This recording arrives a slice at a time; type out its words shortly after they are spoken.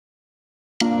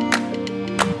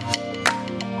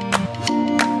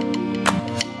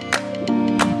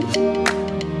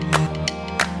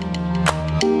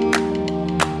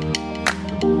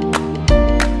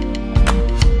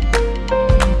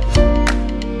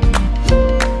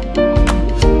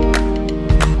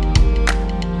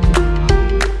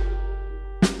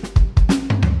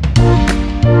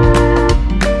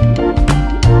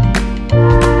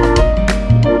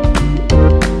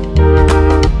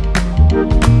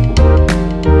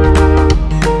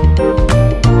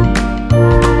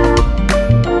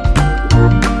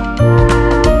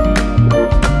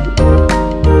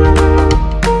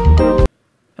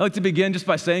I'd like to begin just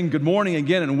by saying good morning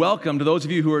again and welcome to those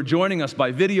of you who are joining us by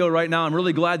video right now. I'm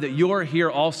really glad that you're here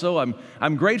also.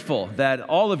 I'm grateful that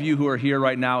all of you who are here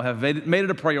right now have made it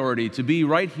a priority to be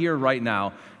right here, right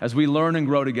now, as we learn and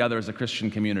grow together as a Christian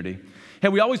community. Hey,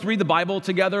 we always read the Bible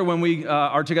together when we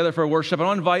are together for worship. I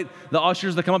want to invite the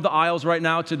ushers to come up the aisles right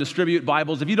now to distribute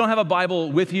Bibles. If you don't have a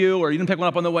Bible with you or you didn't pick one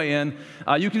up on the way in,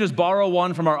 you can just borrow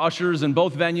one from our ushers in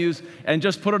both venues and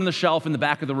just put it on the shelf in the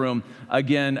back of the room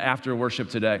again after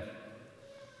worship today.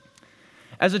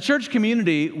 As a church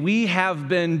community, we have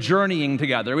been journeying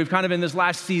together. We've kind of, in this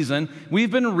last season, we've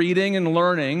been reading and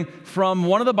learning from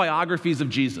one of the biographies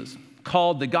of Jesus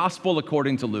called The Gospel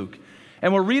According to Luke.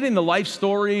 And we're reading the life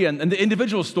story and the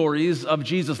individual stories of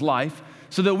Jesus' life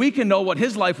so that we can know what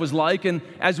his life was like. And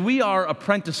as we are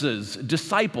apprentices,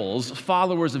 disciples,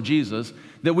 followers of Jesus,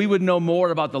 that we would know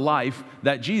more about the life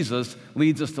that Jesus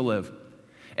leads us to live.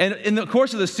 And in the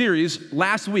course of this series,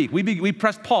 last week, we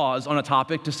pressed pause on a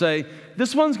topic to say,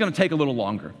 this one's going to take a little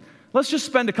longer. Let's just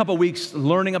spend a couple weeks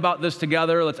learning about this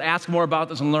together. Let's ask more about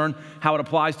this and learn how it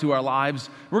applies to our lives.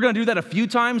 We're going to do that a few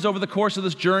times over the course of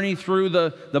this journey through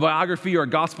the biography or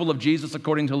gospel of Jesus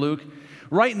according to Luke.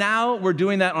 Right now, we're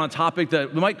doing that on a topic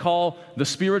that we might call the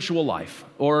spiritual life,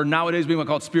 or nowadays we might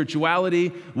call it spirituality.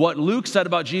 What Luke said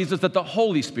about Jesus, that the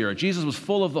Holy Spirit, Jesus was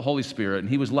full of the Holy Spirit, and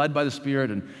he was led by the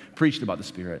Spirit and preached about the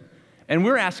Spirit. And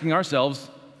we're asking ourselves,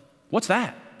 what's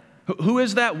that? Who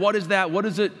is that? What is that? What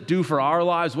does it do for our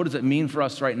lives? What does it mean for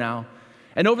us right now?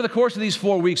 And over the course of these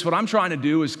 4 weeks, what I'm trying to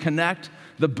do is connect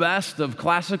the best of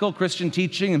classical Christian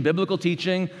teaching and biblical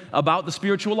teaching about the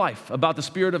spiritual life, about the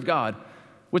Spirit of God,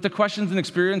 with the questions and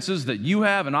experiences that you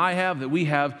have and I have, that we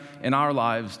have in our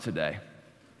lives today.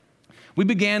 We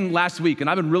began last week, and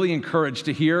I've been really encouraged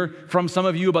to hear from some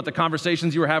of you about the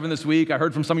conversations you were having this week. I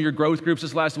heard from some of your growth groups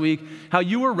this last week, how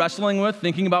you were wrestling with,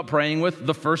 thinking about, praying with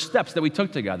the first steps that we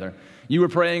took together. You were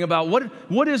praying about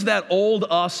what is that old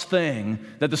us thing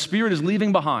that the Spirit is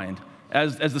leaving behind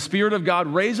as the Spirit of God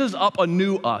raises up a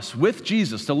new us with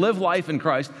Jesus to live life in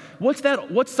Christ.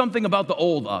 What's something about the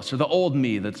old us or the old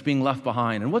me that's being left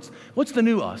behind? And what's the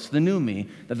new us, the new me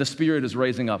that the Spirit is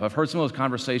raising up? I've heard some of those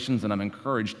conversations, and I'm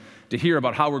encouraged to hear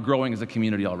about how we're growing as a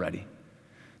community already.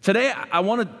 Today, I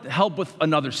want to help with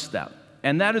another step,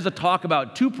 and that is to talk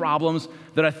about two problems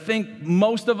that I think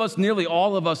most of us, nearly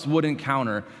all of us, would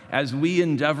encounter as we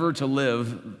endeavor to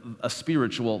live a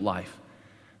spiritual life.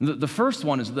 The first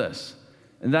one is this,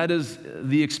 and that is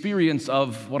the experience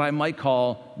of what I might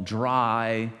call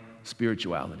dry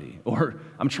spirituality. Or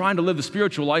I'm trying to live the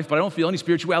spiritual life, but I don't feel any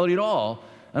spirituality at all.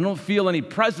 I don't feel any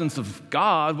presence of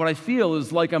God. What I feel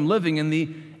is like I'm living in the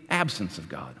absence of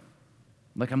God.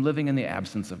 Like I'm living in the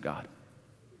absence of God.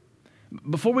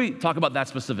 Before we talk about that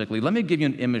specifically, let me give you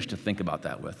an image to think about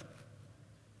that with.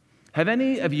 Have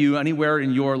any of you, anywhere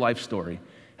in your life story,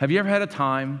 have you ever had a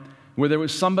time where there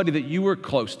was somebody that you were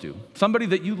close to, somebody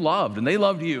that you loved and they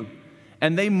loved you,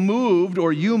 and they moved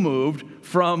or you moved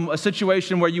from a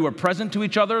situation where you were present to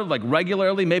each other, like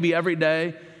regularly, maybe every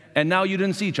day, and now you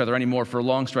didn't see each other anymore for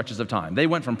long stretches of time. They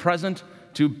went from present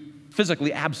to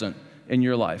physically absent in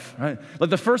your life, right? Like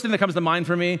the first thing that comes to mind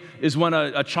for me is when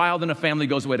a child in a family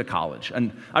goes away to college.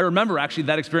 And I remember actually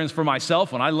that experience for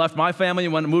myself when I left my family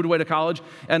and moved away to college.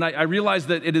 And I realized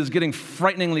that it is getting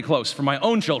frighteningly close for my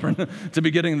own children to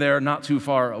be getting there not too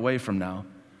far away from now.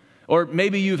 Or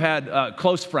maybe you've had a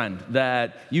close friend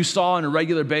that you saw on a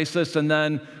regular basis, and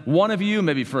then one of you,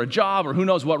 maybe for a job or who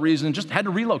knows what reason, just had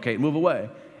to relocate, move away.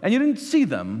 And you didn't see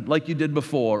them like you did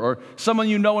before, or someone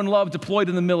you know and love deployed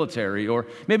in the military, or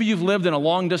maybe you've lived in a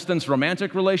long-distance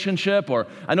romantic relationship, or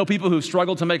I know people who've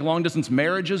struggled to make long-distance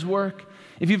marriages work.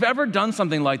 If you've ever done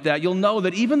something like that, you'll know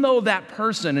that even though that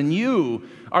person and you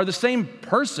are the same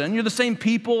person, you're the same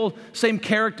people, same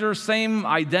character, same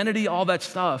identity, all that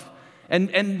stuff,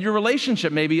 and your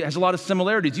relationship maybe has a lot of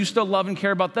similarities. You still love and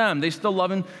care about them. They still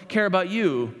love and care about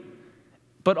you.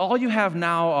 But all you have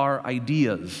now are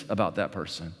ideas about that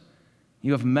person.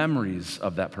 You have memories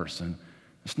of that person.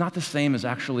 It's not the same as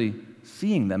actually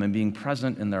seeing them and being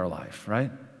present in their life,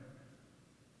 right?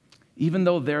 Even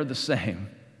though they're the same,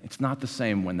 it's not the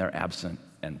same when they're absent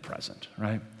and present,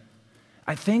 right?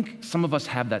 I think some of us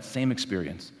have that same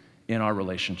experience in our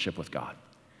relationship with God.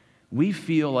 We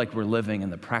feel like we're living in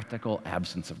the practical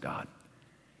absence of God.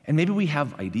 And maybe we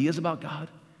have ideas about God,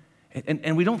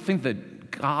 and we don't think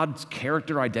that God's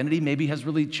character identity maybe has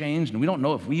really changed, and we don't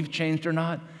know if we've changed or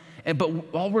not. But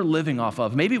all we're living off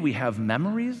of, maybe we have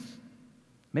memories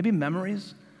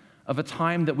of a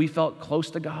time that we felt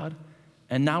close to God,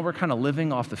 and now we're kind of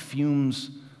living off the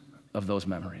fumes of those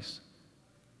memories.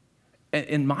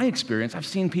 In my experience, I've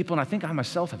seen people, and I think I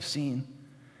myself have seen,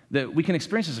 that we can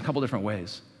experience this in a couple different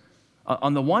ways.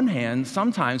 On the one hand,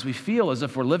 sometimes we feel as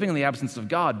if we're living in the absence of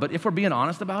God, but if we're being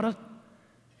honest about it,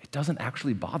 it doesn't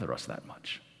actually bother us that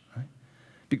much, right?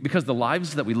 Because the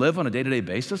lives that we live on a day-to-day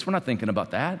basis, we're not thinking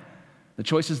about that. The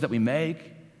choices that we make,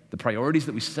 the priorities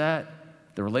that we set,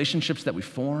 the relationships that we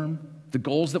form, the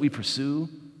goals that we pursue,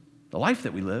 the life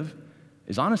that we live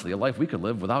is honestly a life we could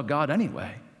live without God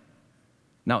anyway.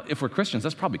 Now, if we're Christians,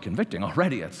 that's probably convicting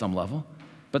already at some level,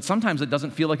 but sometimes it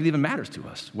doesn't feel like it even matters to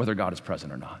us whether God is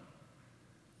present or not.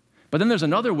 But then there's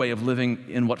another way of living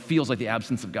in what feels like the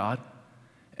absence of God,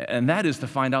 and that is to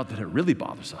find out that it really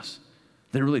bothers us,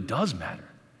 that it really does matter,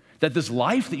 that this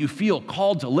life that you feel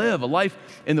called to live, a life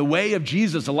in the way of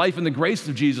Jesus, a life in the grace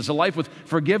of Jesus, a life with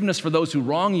forgiveness for those who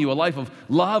wrong you, a life of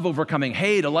love overcoming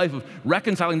hate, a life of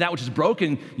reconciling that which is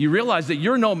broken, you realize that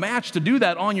you're no match to do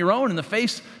that on your own in the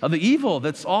face of the evil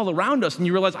that's all around us, and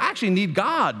you realize, I actually need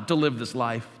God to live this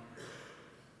life.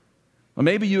 Or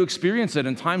maybe you experience it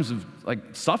in times of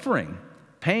suffering,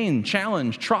 pain,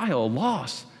 challenge, trial,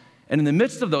 loss. And in the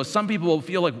midst of those, some people will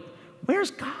feel like, where's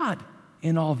God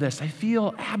in all this? I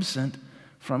feel absent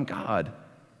from God.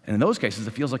 And in those cases,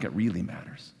 it feels like it really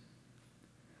matters.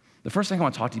 The first thing I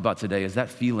want to talk to you about today is that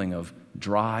feeling of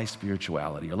dry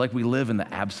spirituality, or like we live in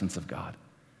the absence of God.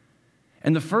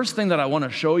 And the first thing that I want to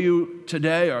show you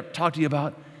today or talk to you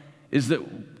about is that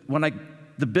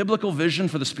the biblical vision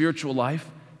for the spiritual life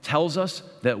tells us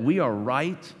that we are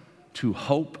right to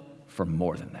hope for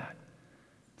more than that.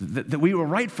 That we were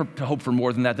right to hope for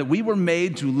more than that we were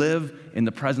made to live in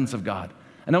the presence of God.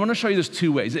 And I want to show you this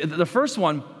two ways. The first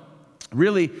one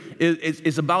really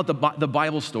is about the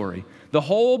Bible story. The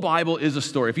whole Bible is a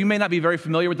story. If you may not be very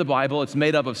familiar with the Bible, it's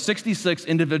made up of 66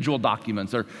 individual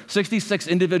documents or 66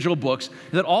 individual books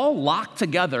that all lock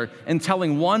together in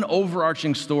telling one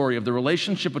overarching story of the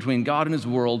relationship between God and his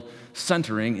world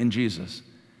centering in Jesus.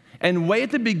 And way at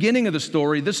the beginning of the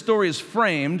story, this story is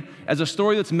framed as a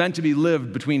story that's meant to be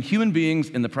lived between human beings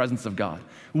in the presence of God.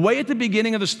 Way at the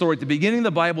beginning of the story, at the beginning of the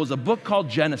Bible, is a book called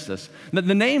Genesis. The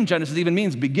name Genesis even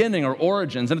means beginning or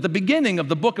origins. And at the beginning of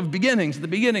the book of beginnings, at the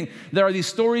beginning, there are these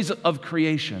stories of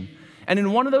creation. And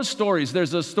in one of those stories,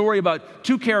 there's a story about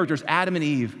two characters, Adam and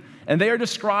Eve. And they are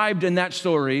described in that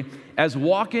story as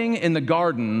walking in the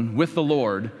garden with the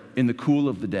Lord in the cool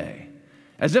of the day.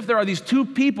 As if there are these two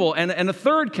people and a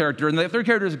third character, and the third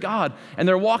character is God, and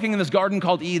they're walking in this garden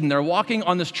called Eden. They're walking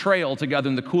on this trail together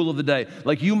in the cool of the day,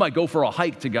 like you might go for a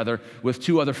hike together with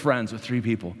two other friends, with three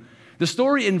people. The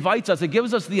story invites us, it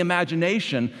gives us the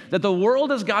imagination that the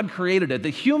world as God created it,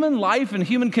 the human life and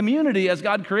human community as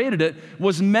God created it,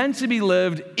 was meant to be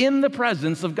lived in the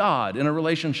presence of God, in a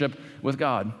relationship with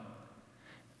God.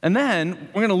 And then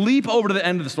we're going to leap over to the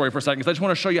end of the story for a second, because I just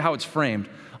want to show you how it's framed.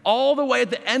 All the way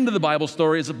at the end of the Bible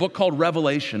story is a book called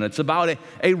Revelation. It's about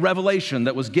a revelation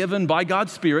that was given by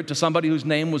God's Spirit to somebody whose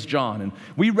name was John. And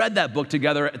we read that book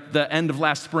together at the end of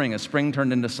last spring, as spring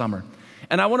turned into summer.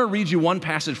 And I want to read you one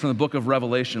passage from the book of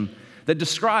Revelation that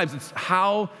describes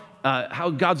how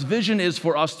God's vision is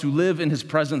for us to live in his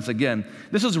presence again.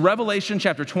 This is Revelation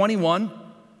chapter 21.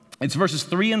 It's verses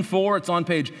 3 and 4. It's on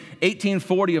page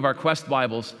 1840 of our Quest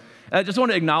Bibles. And I just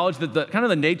want to acknowledge that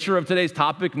the nature of today's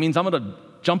topic means I'm going to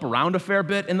jump around a fair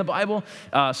bit in the Bible.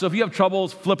 So if you have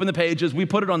troubles flipping the pages, we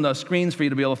put it on the screens for you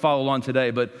to be able to follow along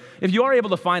today. But if you are able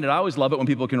to find it, I always love it when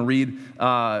people can read,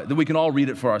 that we can all read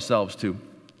it for ourselves too.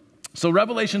 So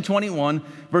Revelation 21,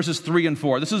 verses 3 and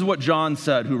 4. This is what John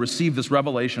said, who received this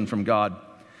revelation from God.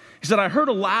 He said, I heard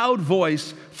a loud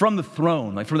voice from the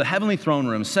throne, like from the heavenly throne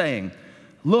room, saying,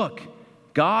 look,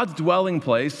 God's dwelling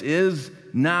place is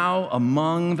now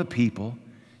among the people,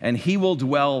 and he will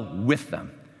dwell with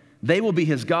them. They will be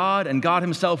his God, and God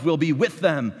himself will be with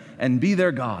them and be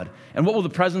their God. And what will the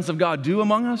presence of God do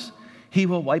among us? He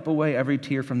will wipe away every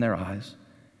tear from their eyes.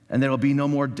 And there will be no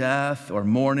more death or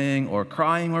mourning or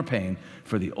crying or pain,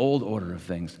 for the old order of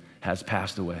things has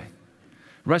passed away.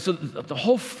 Right? So the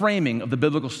whole framing of the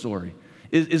biblical story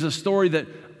is a story that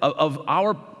of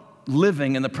our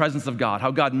living in the presence of God, how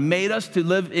God made us to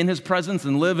live in his presence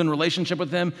and live in relationship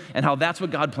with him, and how that's what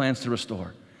God plans to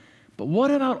restore. But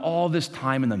what about all this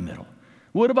time in the middle?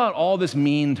 What about all this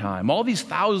meantime, all these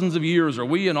thousands of years where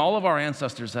we and all of our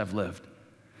ancestors have lived?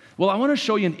 Well, I want to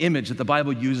show you an image that the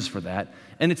Bible uses for that,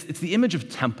 and it's the image of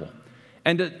temple.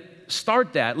 And to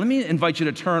start that, let me invite you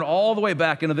to turn all the way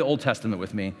back into the Old Testament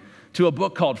with me to a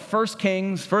book called 1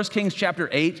 Kings chapter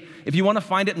 8. If you want to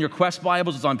find it in your Quest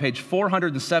Bibles, it's on page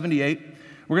 478.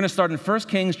 We're going to start in 1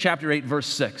 Kings chapter 8, verse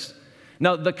 6.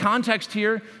 Now, the context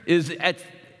here is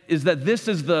that this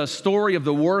is the story of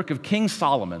the work of King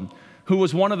Solomon, who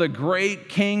was one of the great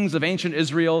kings of ancient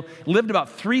Israel, lived about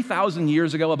 3,000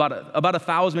 years ago, about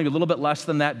 1,000, maybe a little bit less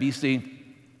than that BC.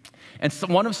 And so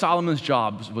one of Solomon's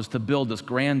jobs was to build this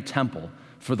grand temple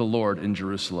for the Lord in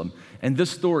Jerusalem. And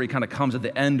this story kind of comes at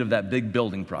the end of that big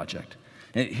building project.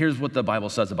 And here's what the Bible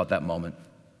says about that moment.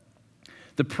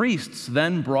 The priests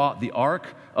then brought the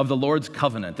Ark of the Lord's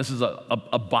covenant. This is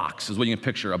a box, is what you can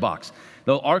picture, a box.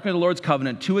 The Ark of the Lord's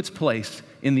covenant to its place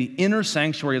in the inner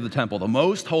sanctuary of the temple, the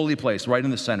most holy place right in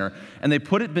the center, and they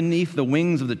put it beneath the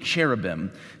wings of the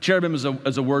cherubim. Cherubim is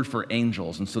a word for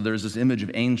angels, and so there's this image of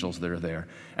angels that are there.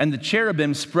 And the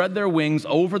cherubim spread their wings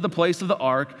over the place of the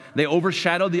ark. They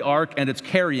overshadowed the ark and its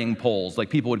carrying poles, like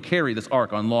people would carry this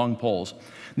ark on long poles.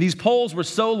 These poles were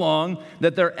so long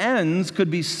that their ends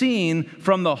could be seen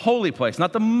from the holy place,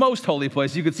 not the most holy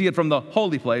place. You could see it from the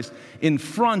holy place in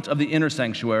front of the inner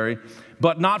sanctuary,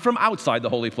 but not from outside the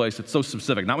holy place. It's so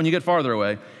specific, not when you get farther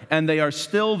away. And they are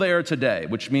still there today,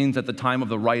 which means at the time of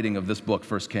the writing of this book,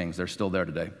 1 Kings, they're still there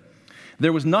today.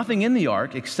 There was nothing in the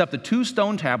ark except the 2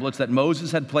 stone tablets that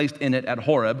Moses had placed in it at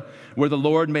Horeb, where the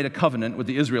Lord made a covenant with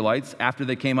the Israelites after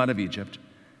they came out of Egypt.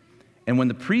 And when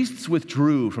the priests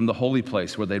withdrew from the holy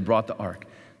place where they brought the ark,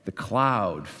 the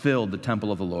cloud filled the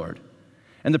temple of the Lord.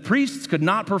 And the priests could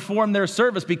not perform their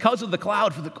service because of the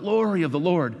cloud, for the glory of the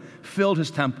Lord filled his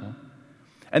temple.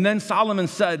 And then Solomon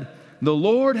said, "The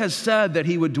Lord has said that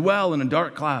he would dwell in a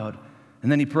dark cloud."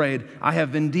 And then he prayed, "I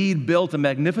have indeed built a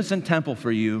magnificent temple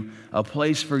for you, a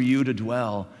place for you to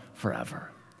dwell forever."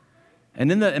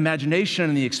 And in the imagination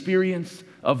and the experience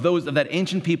of that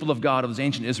ancient people of God, of those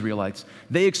ancient Israelites,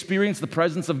 they experienced the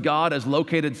presence of God as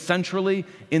located centrally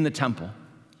in the temple.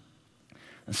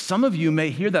 And some of you may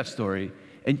hear that story,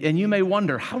 and you may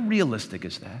wonder, how realistic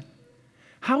is that?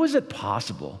 How is it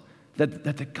possible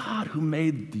that the God who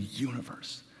made the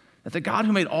universe, that the God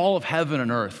who made all of heaven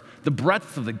and earth, the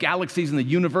breadth of the galaxies in the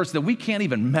universe that we can't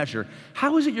even measure,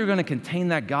 how is it you're going to contain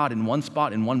that God in one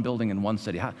spot, in one building, in one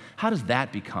city? How does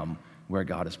that become where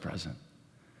God is present?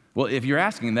 Well, if you're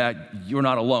asking that, you're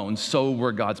not alone. So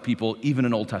were God's people, even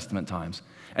in Old Testament times.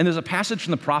 And there's a passage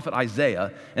from the prophet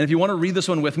Isaiah, and if you want to read this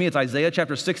one with me, it's Isaiah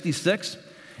chapter 66.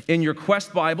 In your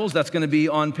Quest Bibles, that's going to be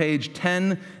on page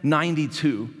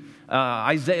 1092.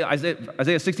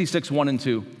 Isaiah 66, 1 and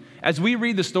 2. As we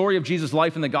read the story of Jesus'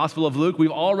 life in the Gospel of Luke,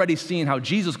 we've already seen how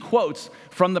Jesus quotes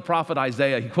from the prophet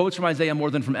Isaiah. He quotes from Isaiah more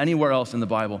than from anywhere else in the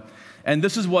Bible. And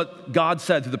this is what God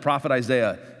said to the prophet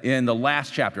Isaiah in the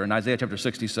last chapter, in Isaiah chapter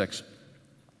 66.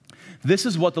 This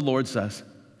is what the Lord says: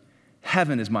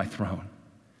 "Heaven is my throne,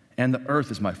 and the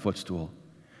earth is my footstool.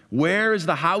 Where is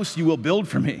the house you will build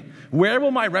for me? Where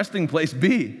will my resting place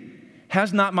be?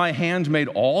 Has not my hand made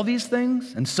all these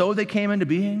things, and so they came into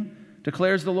being,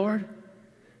 declares the Lord?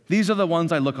 These are the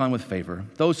ones I look on with favor,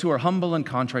 those who are humble and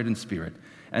contrite in spirit,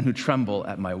 and who tremble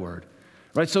at my word."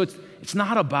 Right? So it's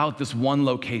not about this one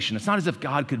location. It's not as if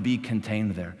God could be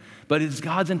contained there, but it's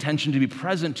God's intention to be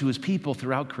present to his people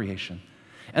throughout creation.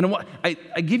 And I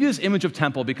give you this image of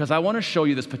temple because I want to show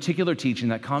you this particular teaching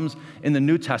that comes in the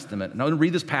New Testament. And I'm going to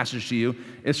read this passage to you.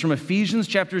 It's from Ephesians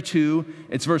chapter 2.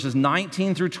 It's verses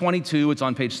 19 through 22. It's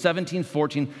on page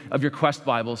 1714 of your Quest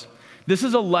Bibles. This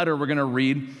is a letter we're going to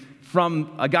read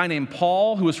from a guy named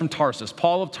Paul, who was from Tarsus,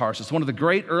 Paul of Tarsus, one of the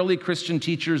great early Christian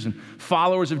teachers and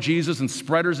followers of Jesus and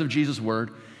spreaders of Jesus'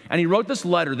 word. And he wrote this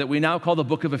letter that we now call the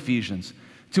book of Ephesians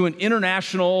to an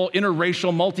international,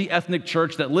 interracial, multi-ethnic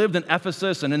church that lived in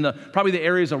Ephesus and in probably the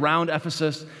areas around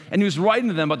Ephesus. And he was writing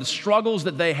to them about the struggles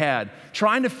that they had,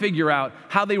 trying to figure out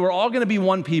how they were all going to be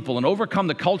one people and overcome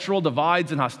the cultural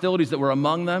divides and hostilities that were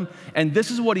among them. And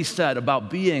this is what he said about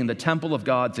being the temple of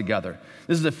God together.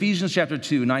 This is Ephesians chapter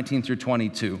 2, 19 through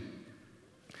 22.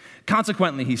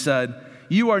 "Consequently," he said,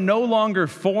 "you are no longer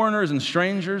foreigners and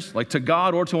strangers, like to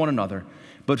God or to one another,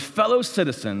 but fellow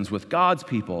citizens with God's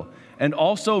people and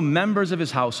also members of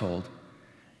his household."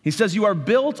 He says, "You are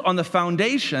built on the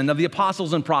foundation of the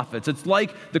apostles and prophets." It's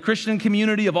like the Christian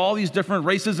community of all these different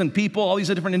races and people, all these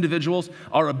different individuals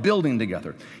are a building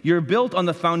together. You're built on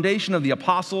the foundation of the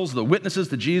apostles, the witnesses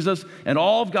to Jesus, and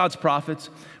all of God's prophets,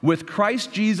 with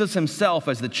Christ Jesus himself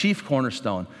as the chief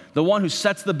cornerstone, the one who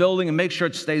sets the building and makes sure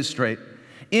it stays straight.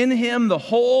 In him, the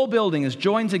whole building is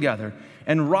joined together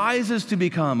and rises to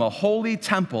become a holy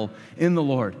temple in the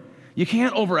Lord. You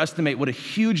can't overestimate what a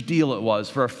huge deal it was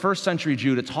for a first century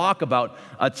Jew to talk about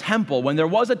a temple when there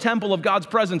was a temple of God's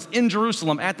presence in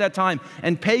Jerusalem at that time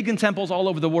and pagan temples all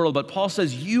over the world. But Paul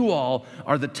says, you all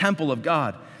are the temple of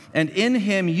God. And in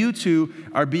him, you two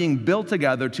are being built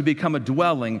together to become a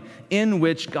dwelling in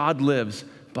which God lives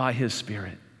by his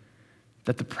Spirit.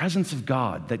 That the presence of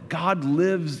God, that God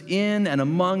lives in and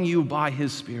among you by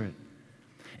his Spirit.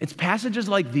 It's passages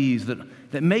like these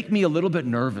that make me a little bit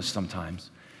nervous sometimes.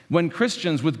 When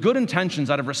Christians with good intentions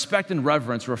out of respect and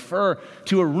reverence refer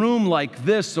to a room like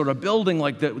this or a building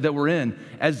like that we're in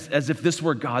as if this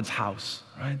were God's house,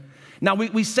 right? Now,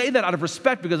 we say that out of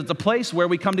respect because it's a place where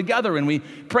we come together and we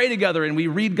pray together and we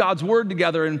read God's word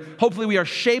together, and hopefully we are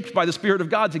shaped by the Spirit of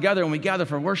God together when we gather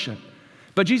for worship.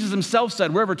 But Jesus himself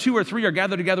said, wherever 2 or 3 are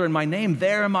gathered together in my name,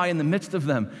 there am I in the midst of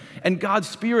them. And God's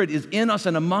Spirit is in us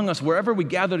and among us wherever we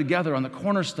gather together on the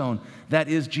cornerstone that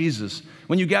is Jesus.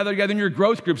 When you gather together in your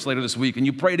growth groups later this week and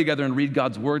you pray together and read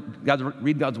God's word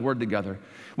together.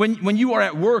 When you are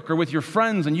at work or with your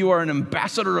friends and you are an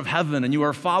ambassador of heaven and you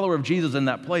are a follower of Jesus in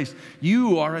that place,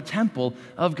 you are a temple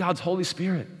of God's Holy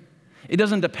Spirit. It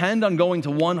doesn't depend on going to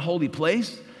one holy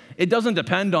place. It doesn't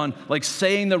depend on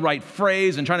saying the right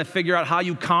phrase and trying to figure out how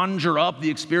you conjure up the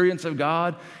experience of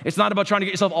God. It's not about trying to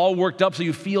get yourself all worked up so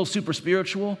you feel super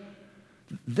spiritual.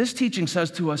 This teaching says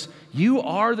to us, you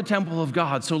are the temple of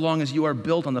God so long as you are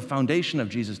built on the foundation of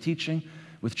Jesus' teaching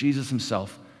with Jesus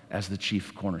himself as the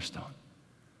chief cornerstone.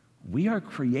 We are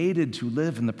created to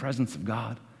live in the presence of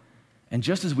God. And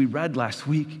just as we read last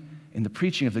week in the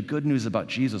preaching of the good news about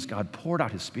Jesus, God poured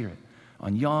out his Spirit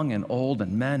on young and old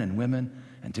and men and women,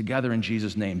 and together in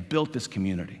Jesus' name built this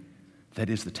community that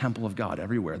is the temple of God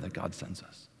everywhere that God sends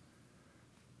us.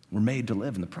 We're made to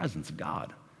live in the presence of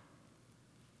God.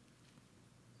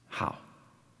 How?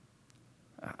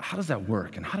 How does that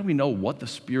work? And how do we know what the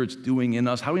Spirit's doing in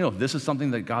us? How do we know if this is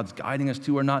something that God's guiding us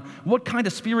to or not? What kind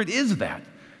of Spirit is that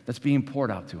that's being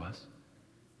poured out to us?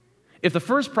 If the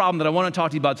first problem that I want to talk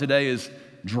to you about today is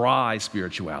dry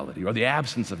spirituality or the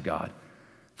absence of God,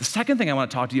 the second thing I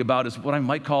want to talk to you about is what I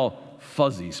might call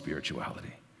fuzzy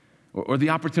spirituality, or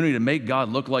the opportunity to make God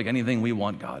look like anything we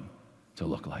want God to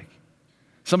look like.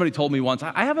 Somebody told me once,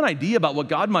 I have an idea about what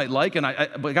God might like and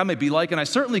what God might be like, and I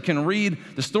certainly can read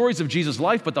the stories of Jesus'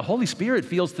 life, but the Holy Spirit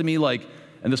feels to me like,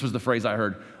 and this was the phrase I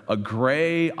heard, a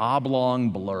gray oblong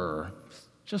blur,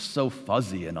 just so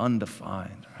fuzzy and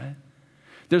undefined, right?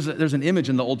 There's an image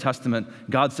in the Old Testament.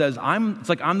 God says, it's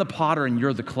like I'm the potter and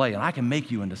you're the clay, and I can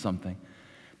make you into something.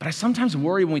 But I sometimes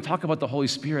worry when we talk about the Holy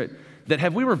Spirit that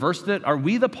have we reversed it? Are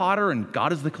we the potter and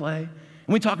God is the clay? And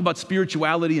we talk about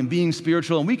spirituality and being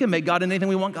spiritual, and we can make God anything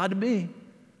we want God to be.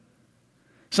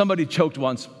 Somebody choked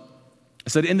once,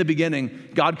 said, in the beginning,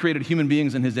 God created human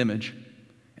beings in his image,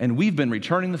 and we've been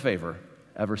returning the favor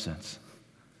ever since.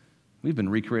 We've been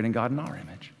recreating God in our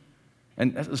image.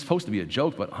 And it's supposed to be a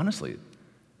joke, but honestly,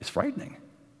 it's frightening.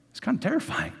 It's kind of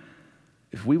terrifying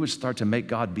if we would start to make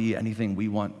God be anything we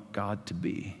want God to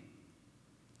be.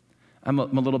 I'm a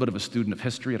little bit of a student of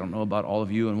history. I don't know about all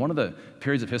of you. And one of the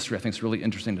periods of history I think is really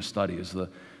interesting to study is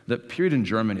the period in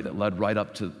Germany that led right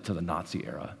up to the Nazi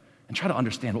era, and try to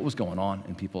understand what was going on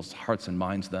in people's hearts and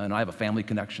minds then. I have a family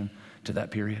connection to that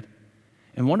period.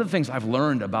 And one of the things I've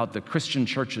learned about the Christian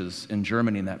churches in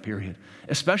Germany in that period,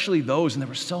 especially those, and there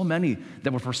were so many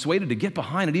that were persuaded to get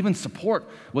behind and even support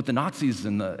what the Nazis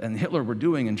and Hitler were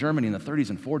doing in Germany in the 30s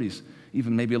and 40s,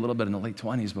 even maybe a little bit in the late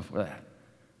 20s before that.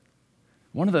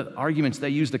 One of the arguments they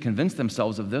used to convince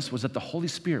themselves of this was that the Holy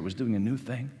Spirit was doing a new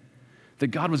thing, that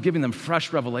God was giving them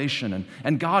fresh revelation,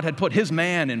 and God had put his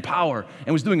man in power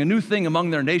and was doing a new thing among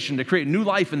their nation to create new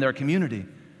life in their community.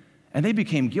 And they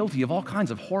became guilty of all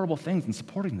kinds of horrible things in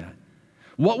supporting that.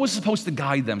 What was supposed to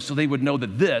guide them so they would know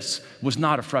that this was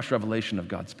not a fresh revelation of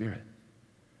God's Spirit?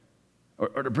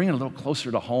 Or to bring it a little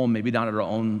closer to home, maybe down at our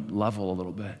own level a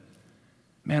little bit.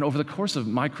 Man, over the course of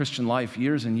my Christian life,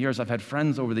 years and years, I've had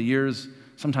friends over the years,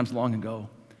 sometimes long ago,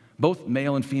 both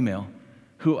male and female,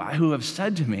 who have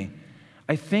said to me,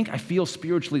 I think I feel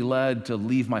spiritually led to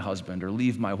leave my husband or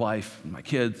leave my wife and my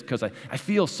kids because I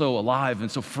feel so alive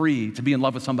and so free to be in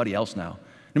love with somebody else now,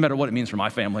 no matter what it means for my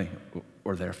family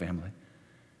or their family.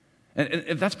 And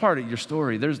if that's part of your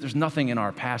story, there's nothing in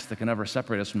our past that can ever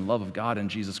separate us from the love of God and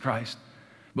Jesus Christ.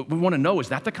 But we want to know, is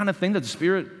that the kind of thing that the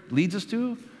Spirit leads us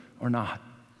to or not?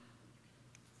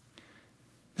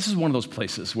 This is one of those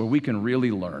places where we can really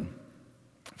learn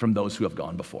from those who have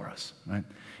gone before us, right?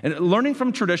 And learning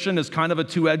from tradition is kind of a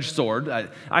two-edged sword. I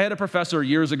had a professor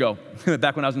years ago,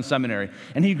 back when I was in seminary,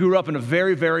 and he grew up in a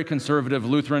very, very conservative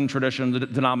Lutheran tradition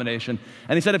denomination.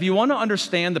 And he said, if you want to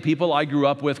understand the people I grew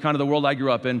up with, kind of the world I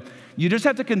grew up in, you just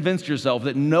have to convince yourself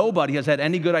that nobody has had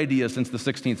any good ideas since the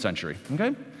 16th century,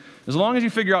 okay? As long as you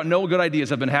figure out no good ideas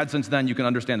have been had since then, you can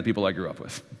understand the people I grew up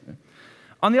with.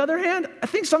 On the other hand, I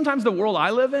think sometimes the world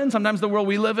I live in, sometimes the world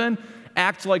we live in,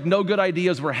 acts like no good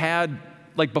ideas were had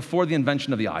like before the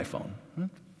invention of the iPhone.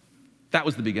 That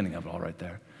was the beginning of it all right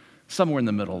there. Somewhere in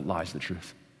the middle lies the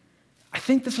truth. I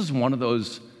think this is one of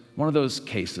those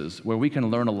cases where we can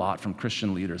learn a lot from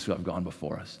Christian leaders who have gone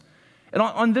before us. And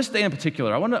on this day in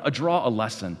particular, I want to draw a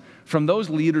lesson from those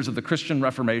leaders of the Christian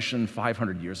Reformation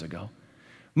 500 years ago.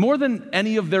 More than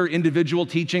any of their individual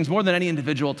teachings, more than any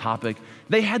individual topic,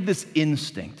 they had this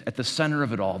instinct at the center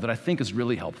of it all that I think is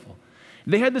really helpful.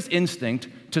 They had this instinct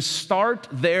to start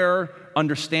their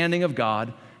understanding of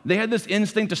God. They had this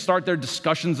instinct to start their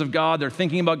discussions of God. They're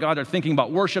thinking about God, they're thinking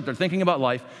about worship, they're thinking about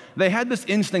life. They had this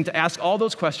instinct to ask all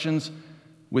those questions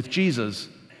with Jesus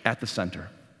at the center.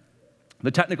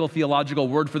 The technical theological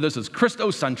word for this is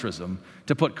Christocentrism,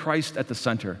 to put Christ at the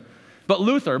center. But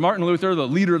Luther, Martin Luther, the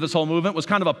leader of this whole movement, was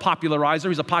kind of a popularizer.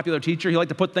 He's a popular teacher. He liked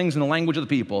to put things in the language of the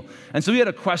people. And so he had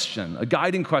a question, a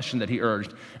guiding question that he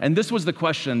urged. And this was the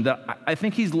question that I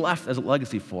think he's left as a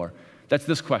legacy for. That's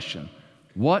this question: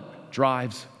 what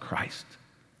drives Christ?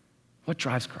 What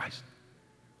drives Christ?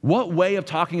 What way of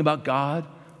talking about God,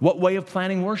 what way of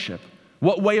planning worship,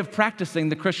 what way of practicing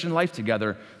the Christian life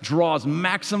together draws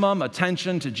maximum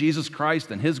attention to Jesus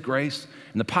Christ and his grace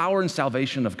and the power and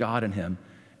salvation of God in him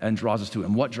and draws us to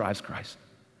him? What drives Christ?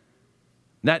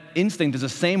 That instinct is the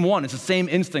same one. It's the same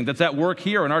instinct that's at work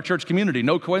here in our church community.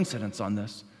 No coincidence on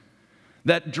this.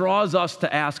 That draws us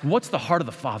to ask, what's the heart of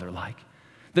the Father like?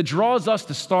 That draws us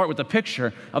to start with a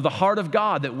picture of the heart of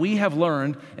God that we have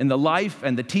learned in the life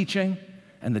and the teaching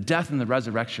and the death and the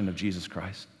resurrection of Jesus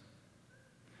Christ.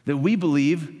 That we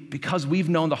believe, because we've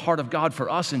known the heart of God for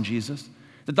us in Jesus,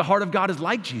 that the heart of God is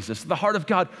like Jesus. The heart of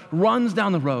God runs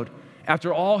down the road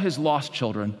after all his lost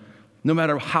children, no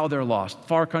matter how they're lost,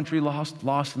 far country lost,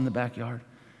 lost in the backyard,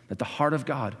 that the heart of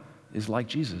God is like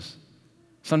Jesus.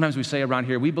 Sometimes we say around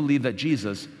here, we believe that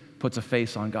Jesus puts a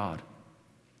face on God.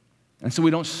 And so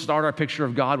we don't start our picture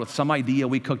of God with some idea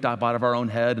we cooked up out of our own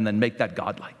head and then make that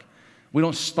God-like. We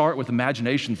don't start with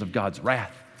imaginations of God's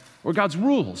wrath or God's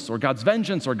rules or God's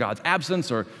vengeance or God's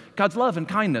absence or God's love and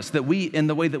kindness that we, in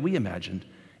the way that we imagined.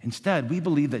 Instead, we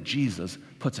believe that Jesus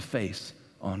puts a face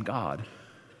on God.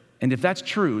 And if that's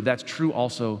true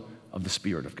also of the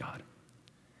Spirit of God.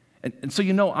 And so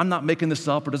I'm not making this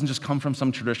up, or it doesn't just come from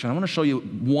some tradition. I want to show you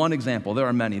one example. There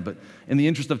are many, but in the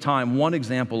interest of time, one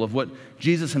example of what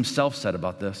Jesus himself said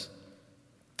about this.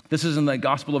 This is in the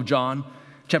Gospel of John,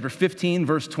 chapter 15,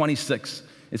 verse 26.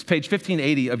 It's page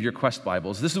 1580 of your Quest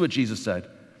Bibles. This is what Jesus said.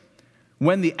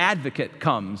 When the Advocate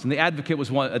comes, and the Advocate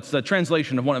it's a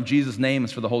translation of one of Jesus'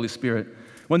 names for the Holy Spirit.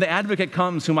 When the Advocate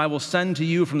comes, whom I will send to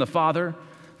you from the Father,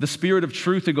 the Spirit of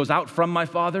truth who goes out from my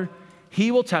Father, he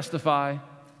will testify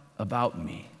about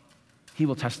me. He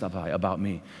will testify about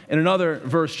me. In another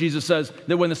verse, Jesus says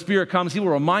that when the Spirit comes, he will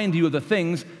remind you of the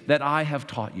things that I have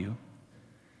taught you.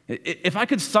 If I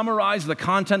could summarize the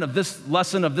content of this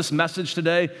lesson, of this message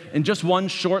today, in just one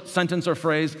short sentence or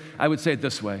phrase, I would say it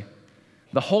this way.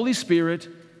 The Holy Spirit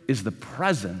is the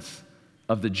presence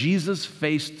of the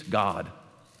Jesus-faced God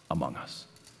among us.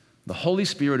 The Holy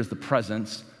Spirit is the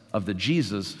presence of the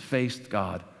Jesus-faced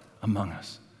God among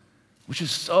us, which is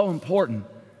so important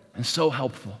and so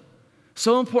helpful.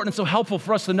 So important and so helpful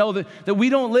for us to know that we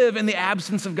don't live in the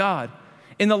absence of God.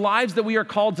 In the lives that we are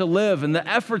called to live and the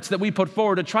efforts that we put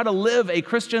forward to try to live a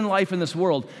Christian life in this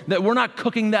world, that we're not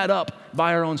cooking that up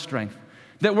by our own strength.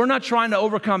 That we're not trying to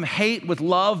overcome hate with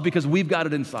love because we've got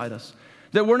it inside us.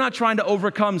 That we're not trying to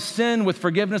overcome sin with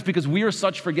forgiveness because we are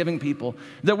such forgiving people.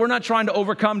 That we're not trying to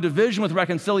overcome division with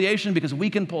reconciliation because we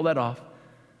can pull that off.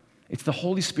 It's the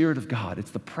Holy Spirit of God.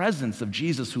 It's the presence of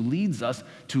Jesus who leads us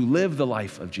to live the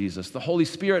life of Jesus. The Holy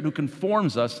Spirit who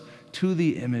conforms us to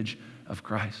the image of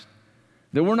Christ.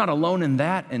 That we're not alone in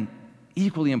that, and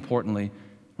equally importantly,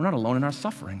 we're not alone in our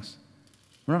sufferings.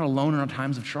 We're not alone in our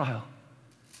times of trial.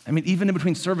 I mean, even in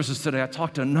between services today, I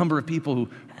talked to a number of people who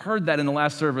heard that in the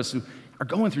last service who are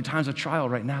going through times of trial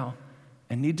right now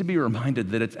and need to be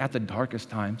reminded that it's at the darkest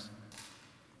times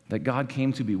that God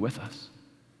came to be with us,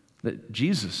 that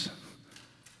Jesus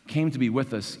came to be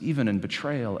with us even in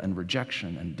betrayal and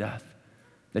rejection and death,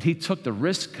 that he took the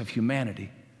risk of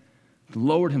humanity,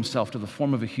 lowered himself to the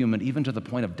form of a human, even to the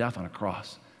point of death on a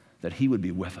cross, that he would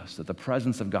be with us, that the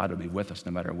presence of God would be with us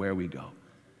no matter where we go.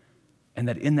 And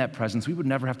that in that presence, we would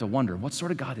never have to wonder, what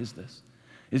sort of God is this?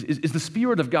 Is the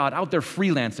Spirit of God out there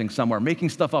freelancing somewhere, making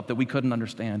stuff up that we couldn't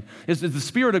understand? Is the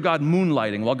Spirit of God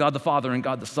moonlighting while God the Father and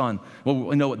God the Son, well,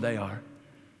 we know what they are?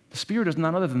 The Spirit is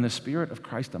none other than the Spirit of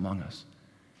Christ among us.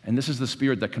 And this is the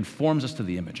Spirit that conforms us to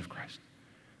the image of Christ,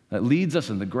 that leads us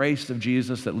in the grace of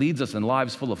Jesus, that leads us in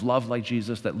lives full of love like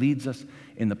Jesus, that leads us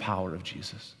in the power of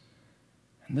Jesus.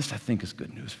 And this, I think, is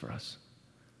good news for us.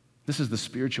 This is the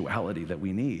spirituality that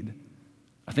we need.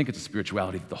 I think it's a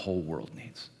spirituality that the whole world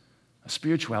needs. A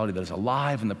spirituality that is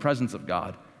alive in the presence of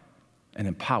God and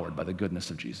empowered by the goodness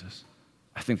of Jesus.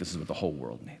 I think this is what the whole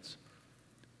world needs.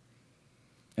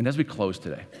 And as we close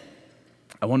today,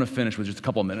 I want to finish with just a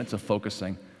couple of minutes of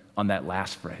focusing on that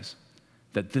last phrase,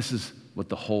 that this is what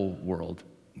the whole world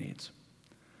needs.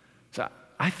 So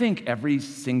I think every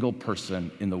single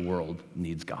person in the world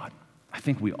needs God. I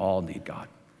think we all need God.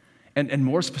 And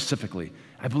more specifically,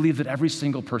 I believe that every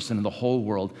single person in the whole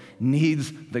world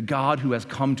needs the God who has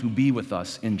come to be with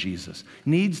us in Jesus,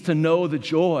 needs to know the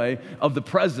joy of the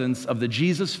presence of the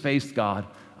Jesus-faced God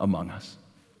among us.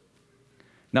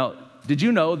 Now, did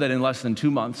you know that in less than 2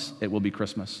 months, it will be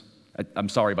Christmas? I'm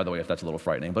sorry, by the way, if that's a little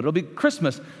frightening, but it'll be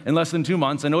Christmas in less than 2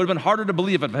 months, and it would have been harder to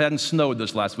believe if it hadn't snowed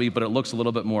this last week, but it looks a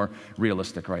little bit more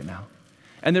realistic right now.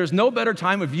 And there's no better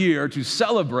time of year to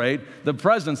celebrate the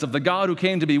presence of the God who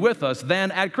came to be with us than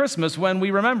at Christmas, when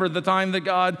we remember the time that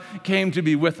God came to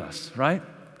be with us, right?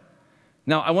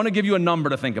 Now, I want to give you a number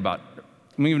to think about.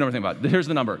 Let me give you a number to think about. Here's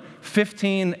the number,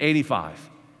 1585.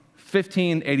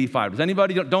 1585. Does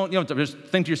anybody, just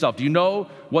think to yourself, do you know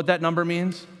what that number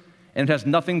means? And it has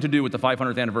nothing to do with the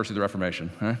 500th anniversary of the Reformation.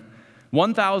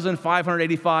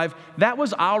 1,585, that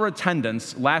was our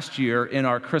attendance last year in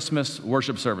our Christmas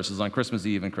worship services on Christmas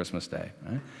Eve and Christmas Day.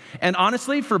 Right? And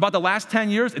honestly, for about the last 10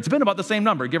 years, it's been about the same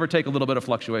number, give or take a little bit of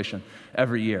fluctuation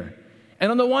every year.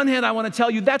 And on the one hand, I want to tell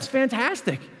you, that's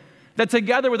fantastic. That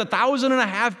together with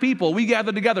 1,500 people, we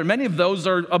gather together. Many of those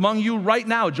are among you right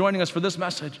now joining us for this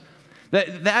message.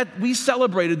 That we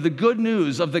celebrated the good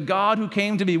news of the God who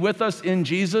came to be with us in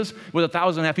Jesus with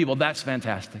 1,500 people. That's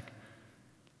fantastic.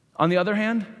 On the other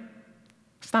hand,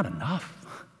 it's not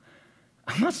enough.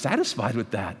 I'm not satisfied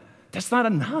with that. That's not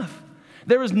enough.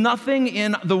 There is nothing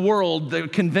in the world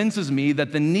that convinces me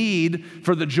that the need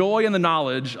for the joy and the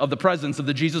knowledge of the presence of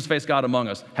the Jesus-faced God among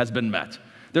us has been met.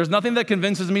 There's nothing that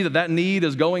convinces me that that need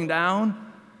is going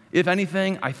down. If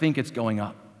anything, I think it's going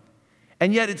up.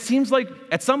 And yet it seems like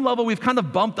at some level we've kind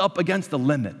of bumped up against the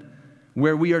limit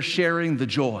where we are sharing the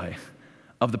joy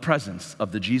of the presence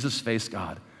of the Jesus-faced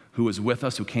God who is with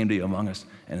us, who came to be among us,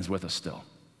 and is with us still.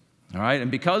 All right?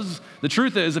 And because the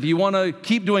truth is, if you want to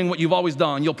keep doing what you've always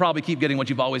done, you'll probably keep getting what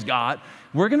you've always got.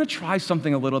 We're going to try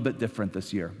something a little bit different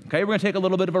this year. Okay? We're going to take a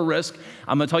little bit of a risk.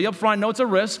 I'm going to tell you up front, I know it's a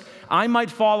risk. I might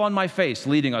fall on my face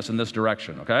leading us in this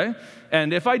direction, okay?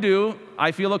 And if I do,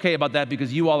 I feel okay about that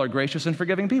because you all are gracious and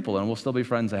forgiving people, and we'll still be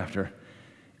friends after.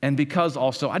 And because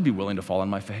also I'd be willing to fall on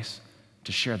my face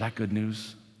to share that good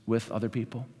news with other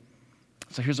people.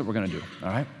 So here's what we're going to do, all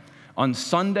right? On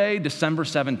Sunday, December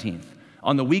 17th,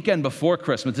 on the weekend before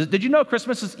Christmas. Did you know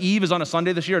Christmas Eve is on a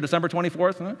Sunday this year, December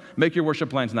 24th? Make your worship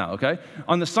plans now, okay?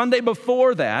 On the Sunday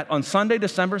before that, on Sunday,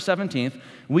 December 17th,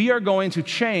 we are going to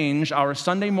change our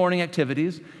Sunday morning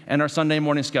activities and our Sunday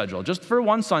morning schedule. Just for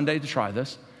one Sunday to try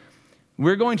this.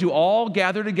 We're going to all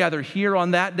gather together here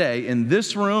on that day in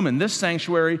this room, in this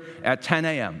sanctuary at 10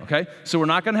 a.m., okay? So we're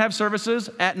not going to have services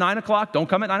at 9 o'clock. Don't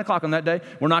come at 9 o'clock on that day.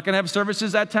 We're not going to have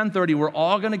services at 10:30. We're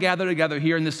all going to gather together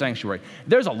here in this sanctuary.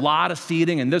 There's a lot of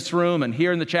seating in this room and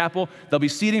here in the chapel. There'll be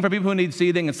seating for people who need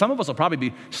seating, and some of us will probably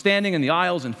be standing in the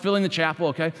aisles and filling the chapel,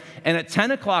 okay? And at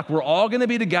 10 o'clock, we're all going to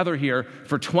be together here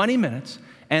for 20 minutes.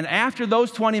 And after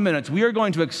those 20 minutes, we are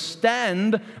going to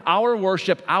extend our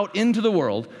worship out into the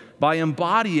world by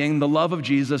embodying the love of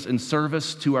Jesus in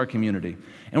service to our community.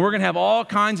 And we're going to have all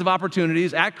kinds of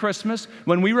opportunities at Christmas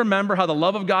when we remember how the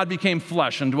love of God became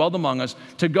flesh and dwelled among us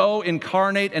to go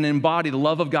incarnate and embody the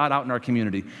love of God out in our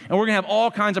community. And we're going to have all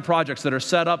kinds of projects that are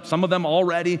set up, some of them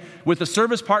already, with the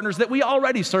service partners that we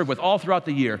already serve with all throughout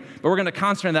the year. But we're going to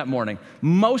concentrate on that morning.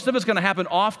 Most of it's going to happen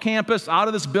off campus, out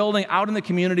of this building, out in the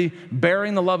community,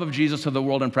 bearing the love of Jesus to the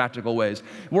world in practical ways.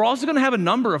 We're also going to have a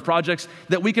number of projects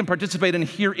that we can participate in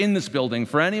here in this building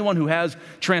for anyone who has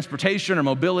transportation or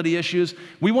mobility issues.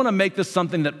 We want to make this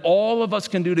something that all of us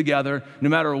can do together, no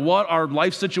matter what our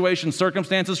life situation,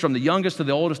 circumstances, from the youngest to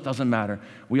the oldest, doesn't matter.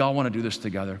 We all want to do this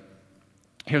together.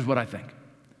 Here's what I think.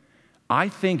 I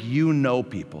think you know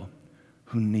people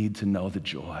who need to know the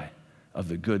joy of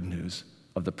the good news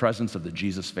of the presence of the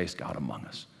Jesus-faced God among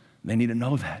us. They need to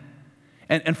know that.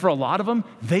 And for a lot of them,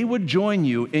 they would join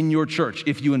you in your church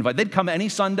if you invite. They'd come any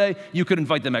Sunday. You could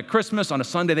invite them at Christmas. On a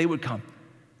Sunday, they would come.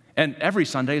 And every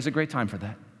Sunday is a great time for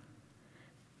that.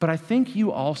 But I think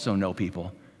you also know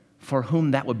people for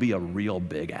whom that would be a real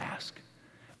big ask.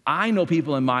 I know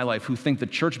people in my life who think the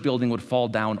church building would fall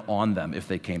down on them if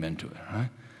they came into it. Right?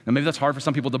 Now, maybe that's hard for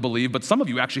some people to believe, but some of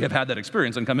you actually have had that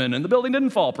experience and come in and the building didn't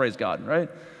fall, praise God, right?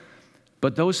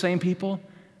 But those same people,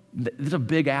 it's a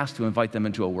big ask to invite them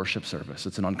into a worship service.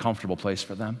 It's an uncomfortable place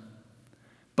for them.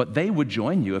 But they would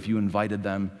join you if you invited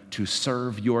them to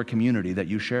serve your community that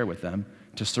you share with them,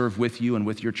 to serve with you and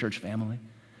with your church family.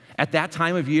 At that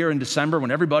time of year in December,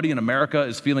 when everybody in America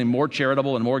is feeling more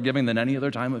charitable and more giving than any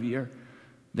other time of year,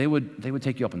 they would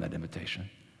take you up on that invitation.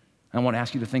 I want to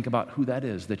ask you to think about who that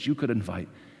is that you could invite,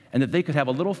 and that they could have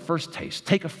a little first taste,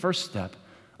 take a first step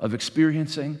of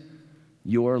experiencing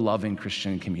your loving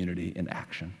Christian community in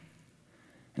action.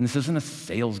 And this isn't a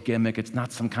sales gimmick. It's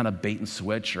not some kind of bait and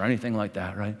switch or anything like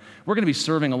that, right? We're going to be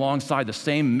serving alongside the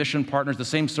same mission partners, the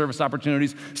same service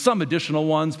opportunities, some additional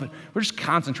ones, but we're just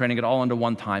concentrating it all into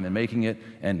one time and making it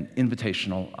an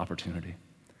invitational opportunity.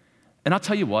 And I'll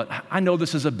tell you what, I know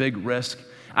this is a big risk.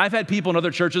 I've had people in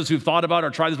other churches who've thought about or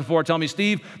tried this before tell me,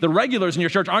 Steve, the regulars in your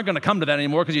church aren't going to come to that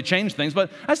anymore because you changed things. But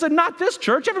I said, not this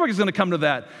church. Everybody's going to come to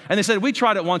that. And they said, we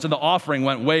tried it once and the offering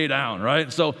went way down,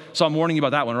 right? So I'm warning you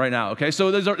about that one right now, okay?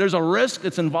 So there's a risk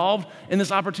that's involved in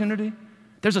this opportunity.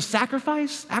 There's a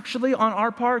sacrifice, actually, on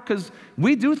our part because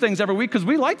we do things every week because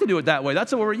we like to do it that way.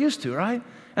 That's what we're used to, right?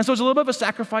 And so there's a little bit of a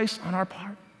sacrifice on our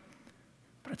part.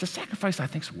 But it's a sacrifice I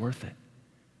think is worth it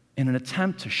in an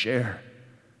attempt to share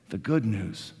the good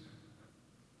news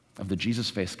of the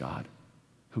Jesus-faced God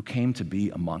who came to be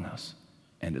among us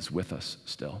and is with us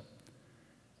still.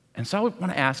 And so I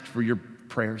want to ask for your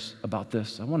prayers about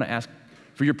this. I want to ask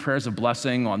for your prayers of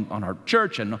blessing on our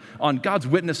church and on God's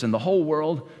witness in the whole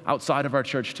world outside of our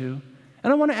church too.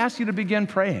 And I want to ask you to begin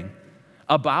praying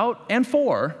about and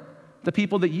for the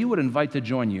people that you would invite to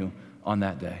join you on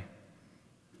that day.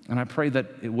 And I pray that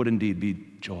it would indeed be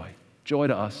joy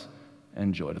to us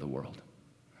and joy to the world.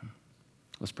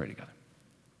 Let's pray together.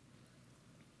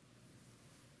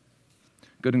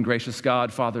 Good and gracious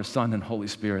God, Father, Son, and Holy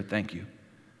Spirit, thank you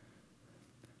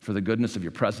for the goodness of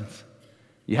your presence.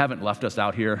 You haven't left us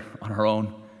out here on our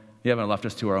own. You haven't left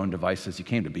us to our own devices. You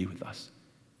came to be with us,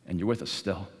 and you're with us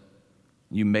still.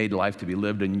 You made life to be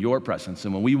lived in your presence,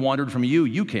 and when we wandered from you,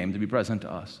 you came to be present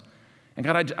to us. And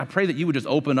God, I pray that you would just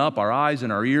open up our eyes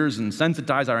and our ears and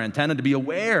sensitize our antenna to be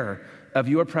aware of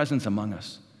your presence among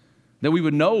us, that we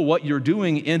would know what you're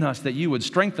doing in us, that you would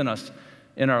strengthen us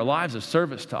in our lives of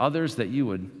service to others, that you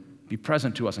would be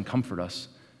present to us and comfort us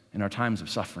in our times of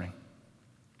suffering,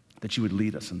 that you would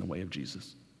lead us in the way of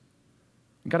Jesus.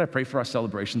 And God, I pray for our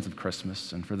celebrations of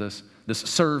Christmas and for this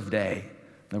serve day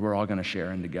that we're all going to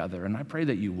share in together. And I pray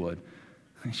that you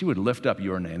would lift up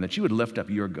your name, that you would lift up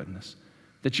your goodness,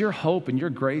 that your hope and your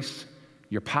grace,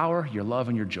 your power, your love,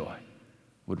 and your joy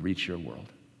would reach your world.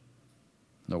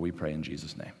 Lord, we pray in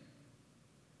Jesus' name.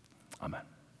 Amen.